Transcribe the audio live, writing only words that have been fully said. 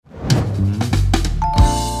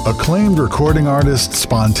Acclaimed recording artist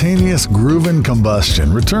Spontaneous Groovin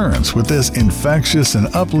Combustion returns with this infectious and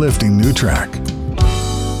uplifting new track,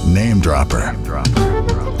 Name Dropper.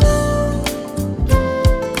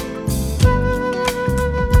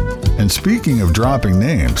 And speaking of dropping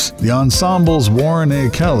names, the ensemble's Warren A.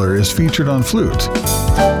 Keller is featured on flute.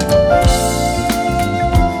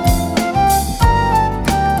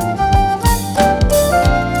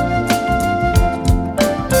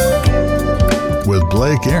 With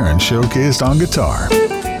Blake Aaron showcased on guitar.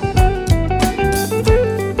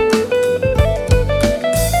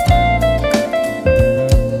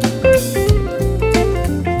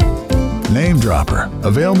 Name Dropper,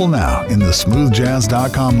 available now in the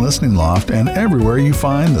smoothjazz.com listening loft and everywhere you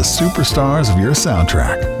find the superstars of your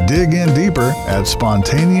soundtrack. Dig in deeper at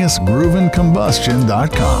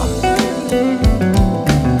spontaneousgroovincombustion.com.